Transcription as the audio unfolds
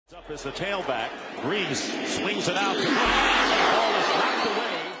As the tailback, Breeze swings it out. The ball is knocked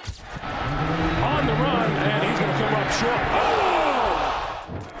away. On the run, and he's going to come up short.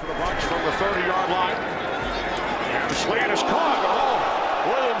 Oh! For the Bucs from the 30-yard line. And the slant is caught.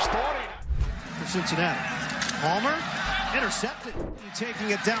 Oh! Williams thought for Cincinnati. Palmer intercepted.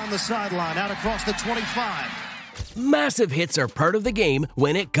 Taking it down the sideline, out across the 25. Massive hits are part of the game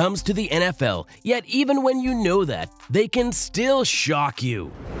when it comes to the NFL, yet even when you know that, they can still shock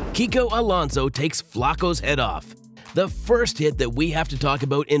you. Kiko Alonso takes Flacco's head off. The first hit that we have to talk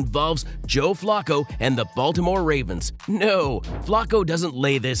about involves Joe Flacco and the Baltimore Ravens. No, Flacco doesn't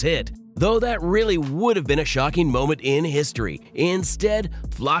lay this hit, though that really would have been a shocking moment in history. Instead,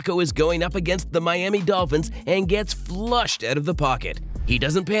 Flacco is going up against the Miami Dolphins and gets flushed out of the pocket. He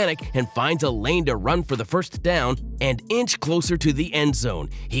doesn't panic and finds a lane to run for the first down and inch closer to the end zone.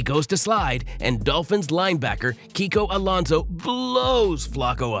 He goes to slide, and Dolphins linebacker Kiko Alonso blows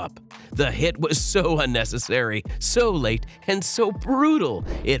Flacco up. The hit was so unnecessary, so late, and so brutal.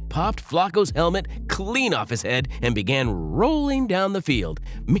 It popped Flacco's helmet clean off his head and began rolling down the field.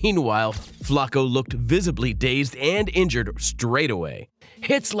 Meanwhile, Flacco looked visibly dazed and injured straight away.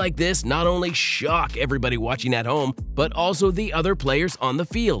 Hits like this not only shock everybody watching at home, but also the other players on the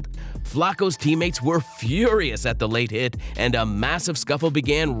field. Flacco's teammates were furious at the late hit, and a massive scuffle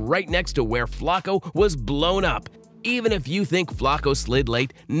began right next to where Flacco was blown up. Even if you think Flacco slid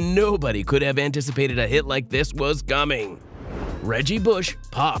late, nobody could have anticipated a hit like this was coming. Reggie Bush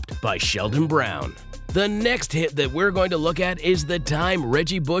popped by Sheldon Brown. The next hit that we're going to look at is the time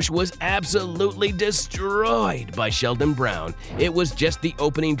Reggie Bush was absolutely destroyed by Sheldon Brown. It was just the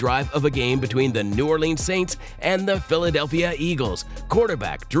opening drive of a game between the New Orleans Saints and the Philadelphia Eagles.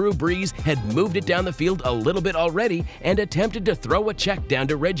 Quarterback Drew Brees had moved it down the field a little bit already and attempted to throw a check down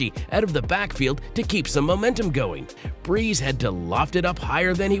to Reggie out of the backfield to keep some momentum going. Brees had to loft it up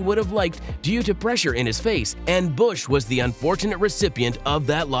higher than he would have liked due to pressure in his face, and Bush was the unfortunate recipient of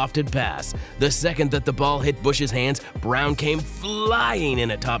that lofted pass. The second that the ball hit Bush's hands, Brown came flying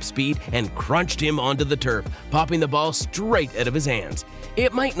in at top speed and crunched him onto the turf, popping the ball straight out of his hands.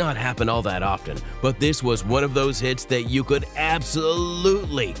 It might not happen all that often, but this was one of those hits that you could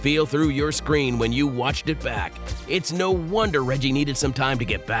absolutely feel through your screen when you watched it back. It's no wonder Reggie needed some time to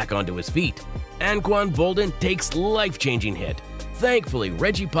get back onto his feet. Anquan Boldin takes life-changing hit. Thankfully,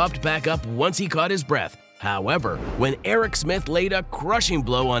 Reggie popped back up once he caught his breath. However, when Eric Smith laid a crushing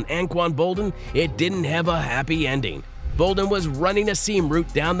blow on Anquan Boldin, it didn't have a happy ending. Boldin was running a seam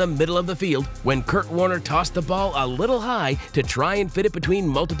route down the middle of the field when Kurt Warner tossed the ball a little high to try and fit it between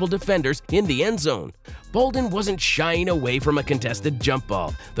multiple defenders in the end zone. Boldin wasn't shying away from a contested jump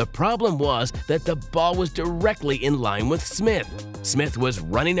ball. The problem was that the ball was directly in line with Smith. Smith was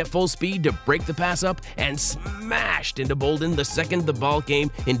running at full speed to break the pass up and smashed into Boldin the second the ball came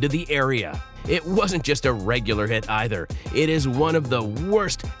into the area. It wasn't just a regular hit either. It is one of the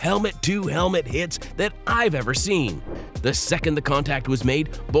worst helmet-to-helmet hits that I've ever seen. The second the contact was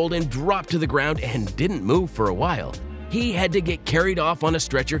made, Boldin dropped to the ground and didn't move for a while. He had to get carried off on a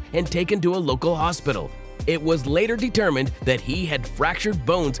stretcher and taken to a local hospital. It was later determined that he had fractured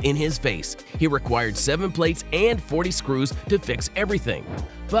bones in his face. He required 7 plates and 40 screws to fix everything.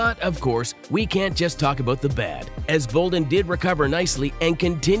 But of course, we can't just talk about the bad, as Boldin did recover nicely and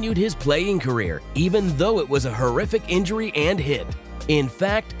continued his playing career, even though it was a horrific injury and hit. In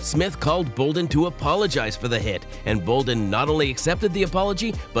fact, Smith called Boldin to apologize for the hit, and Boldin not only accepted the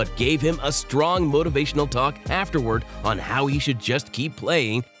apology, but gave him a strong motivational talk afterward on how he should just keep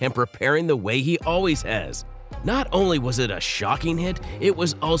playing and preparing the way he always has. Not only was it a shocking hit, it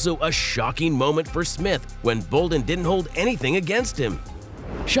was also a shocking moment for Smith when Boldin didn't hold anything against him.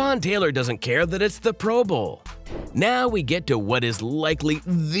 Sean Taylor doesn't care that it's the Pro Bowl. Now we get to what is likely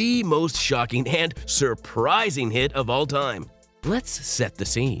the most shocking and surprising hit of all time. Let's set the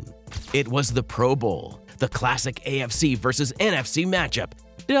scene. It was the Pro Bowl, the classic AFC versus NFC matchup.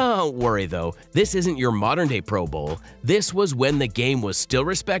 Don't worry though, this isn't your modern-day Pro Bowl. This was when the game was still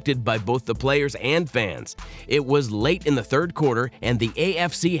respected by both the players and fans. It was late in the third quarter and the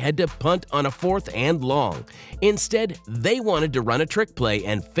AFC had to punt on a 4th and long. Instead, they wanted to run a trick play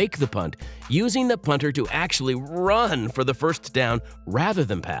and fake the punt, using the punter to actually run for the first down rather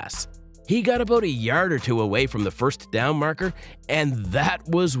than pass. He got about a yard or two away from the first down marker, and that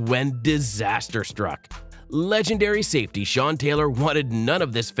was when disaster struck. Legendary safety Sean Taylor wanted none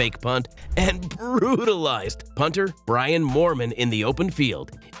of this fake punt and brutalized punter Brian Moorman in the open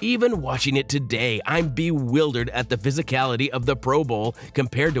field. Even watching it today, I'm bewildered at the physicality of the Pro Bowl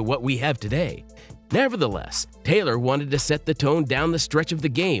compared to what we have today. Nevertheless, Taylor wanted to set the tone down the stretch of the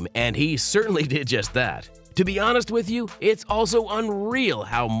game, and he certainly did just that. To be honest with you, it's also unreal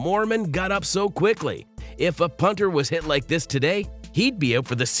how Mormon got up so quickly. If a punter was hit like this today, he'd be out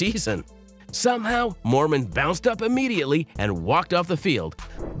for the season. Somehow, Mormon bounced up immediately and walked off the field,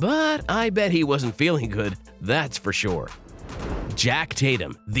 but I bet he wasn't feeling good, that's for sure. Jack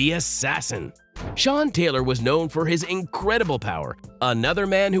Tatum, the assassin. Sean Taylor was known for his incredible power. Another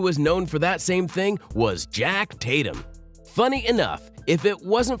man who was known for that same thing was Jack Tatum. Funny enough, if it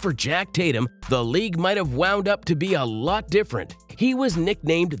wasn't for Jack Tatum, the league might have wound up to be a lot different. He was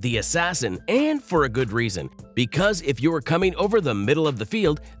nicknamed the Assassin, and for a good reason, because if you were coming over the middle of the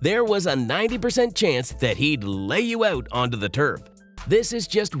field, there was a 90% chance that he'd lay you out onto the turf. This is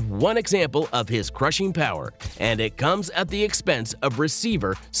just one example of his crushing power, and it comes at the expense of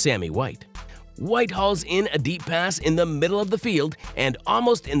receiver Sammy White. White hauls in a deep pass in the middle of the field, and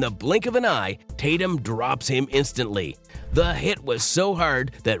almost in the blink of an eye, Tatum drops him instantly. The hit was so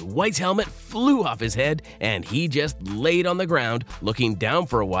hard that White's helmet flew off his head, and he just laid on the ground, looking down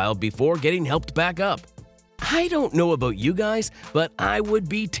for a while before getting helped back up. I don't know about you guys, but I would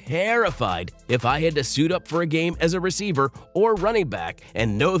be terrified if I had to suit up for a game as a receiver or running back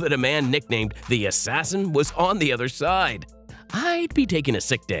and know that a man nicknamed the Assassin was on the other side. I'd be taking a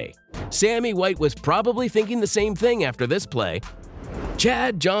sick day. Sammy White was probably thinking the same thing after this play.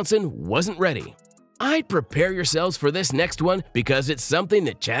 Chad Johnson wasn't ready. I'd prepare yourselves for this next one because it's something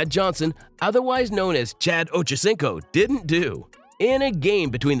that Chad Johnson, otherwise known as Chad Ochocinco, didn't do. In a game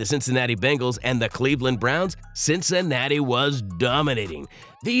between the Cincinnati Bengals and the Cleveland Browns, Cincinnati was dominating.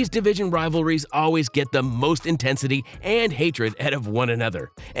 These division rivalries always get the most intensity and hatred out of one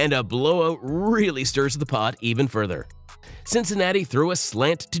another, and a blowout really stirs the pot even further. Cincinnati threw a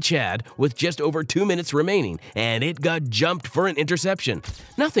slant to Chad with just over 2 minutes remaining, and it got jumped for an interception.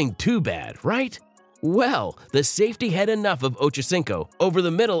 Nothing too bad, right? Well, the safety had enough of Ochocinco over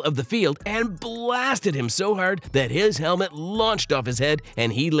the middle of the field and blasted him so hard that his helmet launched off his head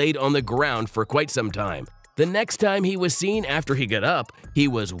and he laid on the ground for quite some time. The next time he was seen after he got up, he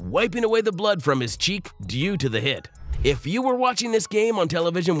was wiping away the blood from his cheek due to the hit. If you were watching this game on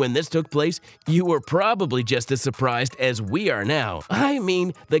television when this took place, you were probably just as surprised as we are now. I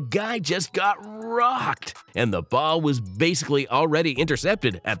mean, the guy just got rocked, and the ball was basically already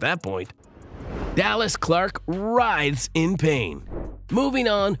intercepted at that point. Dallas Clark writhes in pain. Moving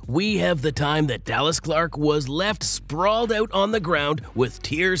on, we have the time that Dallas Clark was left sprawled out on the ground with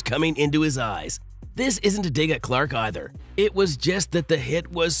tears coming into his eyes. This isn't a dig at Clark either. It was just that the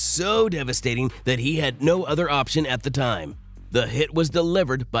hit was so devastating that he had no other option at the time. The hit was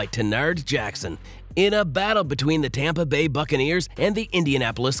delivered by Tenard Jackson in a battle between the Tampa Bay Buccaneers and the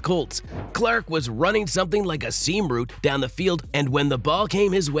Indianapolis Colts. Clark was running something like a seam route down the field, and when the ball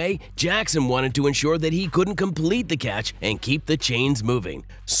came his way, Jackson wanted to ensure that he couldn't complete the catch and keep the chains moving.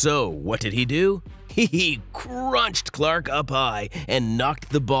 So what did he do? He crunched Clark up high and knocked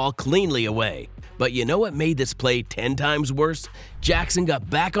the ball cleanly away. But you know what made this play 10 times worse? Jackson got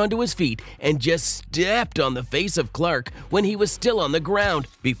back onto his feet and just stepped on the face of Clark when he was still on the ground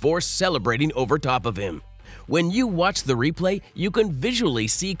before celebrating over top of him. When you watch the replay, you can visually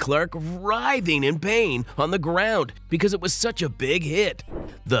see Clark writhing in pain on the ground because it was such a big hit.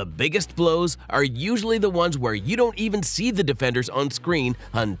 The biggest blows are usually the ones where you don't even see the defenders on screen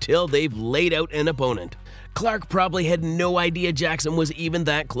until they've laid out an opponent. Clark probably had no idea Jackson was even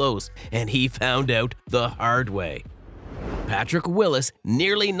that close, and he found out the hard way. Patrick Willis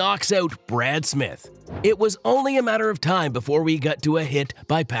nearly knocks out Brad Smith. It was only a matter of time before we got to a hit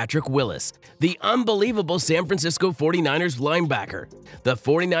by Patrick Willis, the unbelievable San Francisco 49ers linebacker. The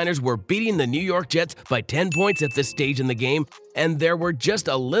 49ers were beating the New York Jets by 10 points at this stage in the game, and there were just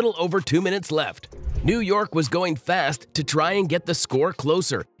a little over 2 minutes left. New York was going fast to try and get the score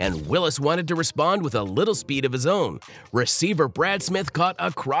closer, and Willis wanted to respond with a little speed of his own. Receiver Brad Smith caught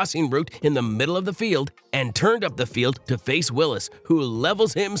a crossing route in the middle of the field and turned up the field to face Willis, who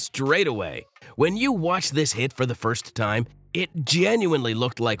levels him straight away. When you watch this hit for the first time, it genuinely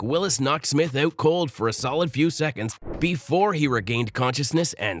looked like Willis knocked Smith out cold for a solid few seconds before he regained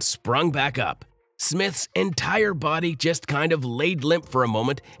consciousness and sprung back up. Smith's entire body just kind of laid limp for a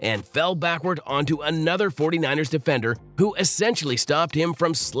moment and fell backward onto another 49ers defender who essentially stopped him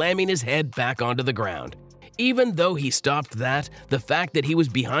from slamming his head back onto the ground. Even though he stopped that, the fact that he was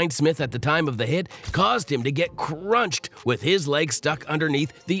behind Smith at the time of the hit caused him to get crunched with his leg stuck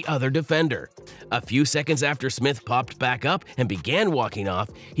underneath the other defender. A few seconds after Smith popped back up and began walking off,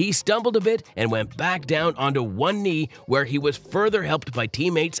 he stumbled a bit and went back down onto one knee, where he was further helped by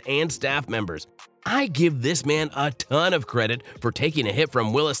teammates and staff members. I give this man a ton of credit for taking a hit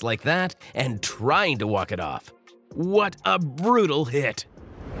from Willis like that and trying to walk it off. What a brutal hit!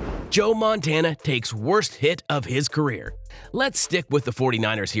 Joe Montana takes worst hit of his career. Let's stick with the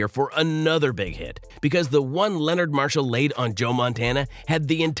 49ers here for another big hit, because the one Leonard Marshall laid on Joe Montana had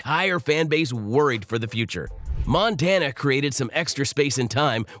the entire fan base worried for the future. Montana created some extra space and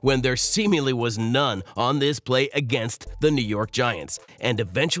time when there seemingly was none on this play against the New York Giants, and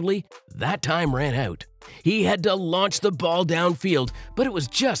eventually that time ran out. He had to launch the ball downfield, but it was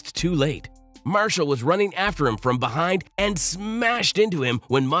just too late. Marshall was running after him from behind and smashed into him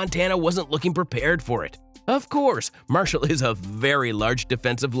when Montana wasn't looking prepared for it. Of course, Marshall is a very large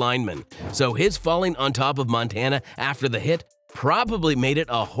defensive lineman, so his falling on top of Montana after the hit probably made it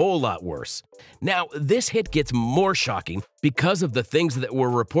a whole lot worse. Now, this hit gets more shocking because of the things that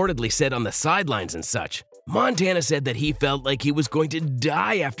were reportedly said on the sidelines and such. Montana said that he felt like he was going to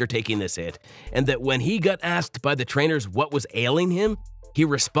die after taking this hit, and that when he got asked by the trainers what was ailing him, he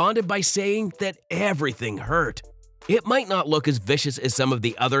responded by saying that everything hurt. It might not look as vicious as some of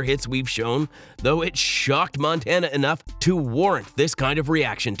the other hits we've shown, though it shocked Montana enough to warrant this kind of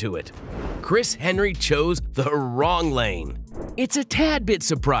reaction to it. Chris Henry chose the wrong lane. It's a tad bit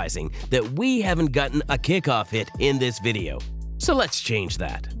surprising that we haven't gotten a kickoff hit in this video, so let's change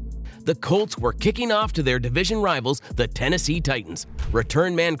that. The Colts were kicking off to their division rivals, the Tennessee Titans.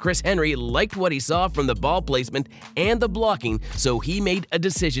 Return man Chris Henry liked what he saw from the ball placement and the blocking, so he made a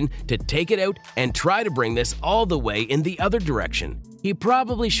decision to take it out and try to bring this all the way in the other direction. He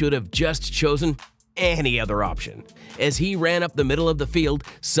probably should have just chosen any other option. As he ran up the middle of the field,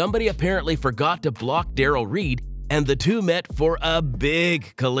 somebody apparently forgot to block Darrell Reed, and the two met for a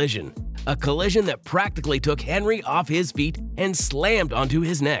big collision. A collision that practically took Henry off his feet and slammed onto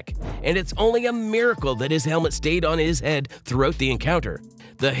his neck. And it's only a miracle that his helmet stayed on his head throughout the encounter.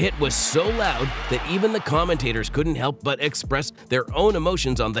 The hit was so loud that even the commentators couldn't help but express their own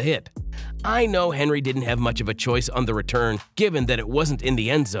emotions on the hit. I know Henry didn't have much of a choice on the return, given that it wasn't in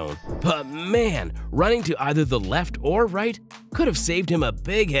the end zone. But man, running to either the left or right could have saved him a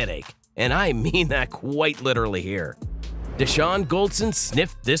big headache. And I mean that quite literally here. Deshaun Goldson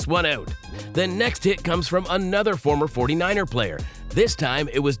sniffed this one out. The next hit comes from another former 49er player. This time,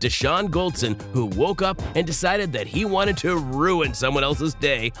 it was Deshaun Goldson who woke up and decided that he wanted to ruin someone else's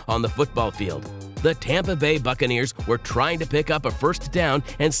day on the football field. The Tampa Bay Buccaneers were trying to pick up a first down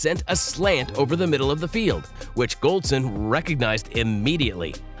and sent a slant over the middle of the field, which Goldson recognized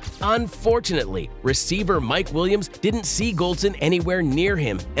immediately. Unfortunately, receiver Mike Williams didn't see Goldson anywhere near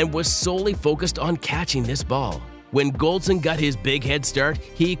him and was solely focused on catching this ball. When Goldson got his big head start,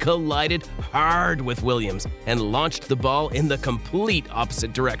 he collided hard with Williams and launched the ball in the complete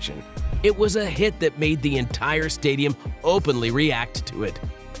opposite direction. It was a hit that made the entire stadium openly react to it.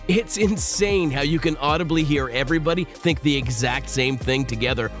 It's insane how you can audibly hear everybody think the exact same thing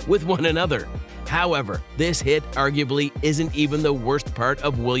together with one another. However, this hit arguably isn't even the worst part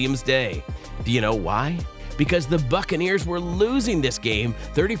of Williams' day. Do you know why? Because the Buccaneers were losing this game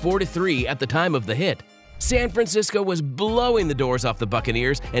 34-3 at the time of the hit. San Francisco was blowing the doors off the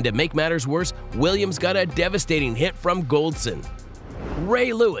Buccaneers, and to make matters worse, Williams got a devastating hit from Goldson.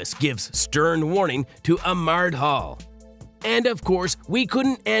 Ray Lewis gives stern warning to Ahmad Hall. And of course, we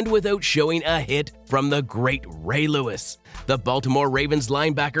couldn't end without showing a hit from the great Ray Lewis. The Baltimore Ravens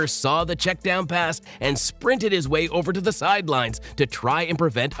linebacker saw the check down pass and sprinted his way over to the sidelines to try and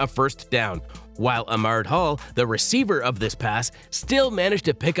prevent a first down, while Ahmad Hall, the receiver of this pass, still managed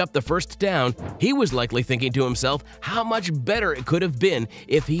to pick up the first down. He was likely thinking to himself how much better it could have been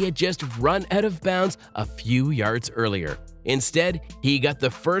if he had just run out of bounds a few yards earlier. Instead, he got the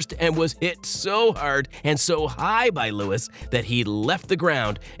first and was hit so hard and so high by Lewis that he left the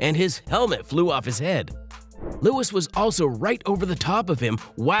ground and his helmet flew off his head. Lewis was also right over the top of him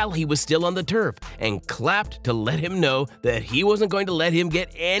while he was still on the turf and clapped to let him know that he wasn't going to let him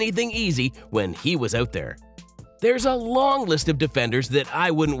get anything easy when he was out there. There's a long list of defenders that I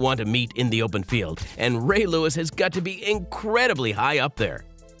wouldn't want to meet in the open field, and Ray Lewis has got to be incredibly high up there.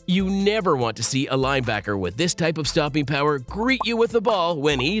 You never want to see a linebacker with this type of stopping power greet you with the ball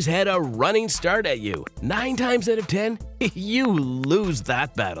when he's had a running start at you. 9 times out of 10, you lose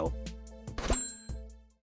that battle.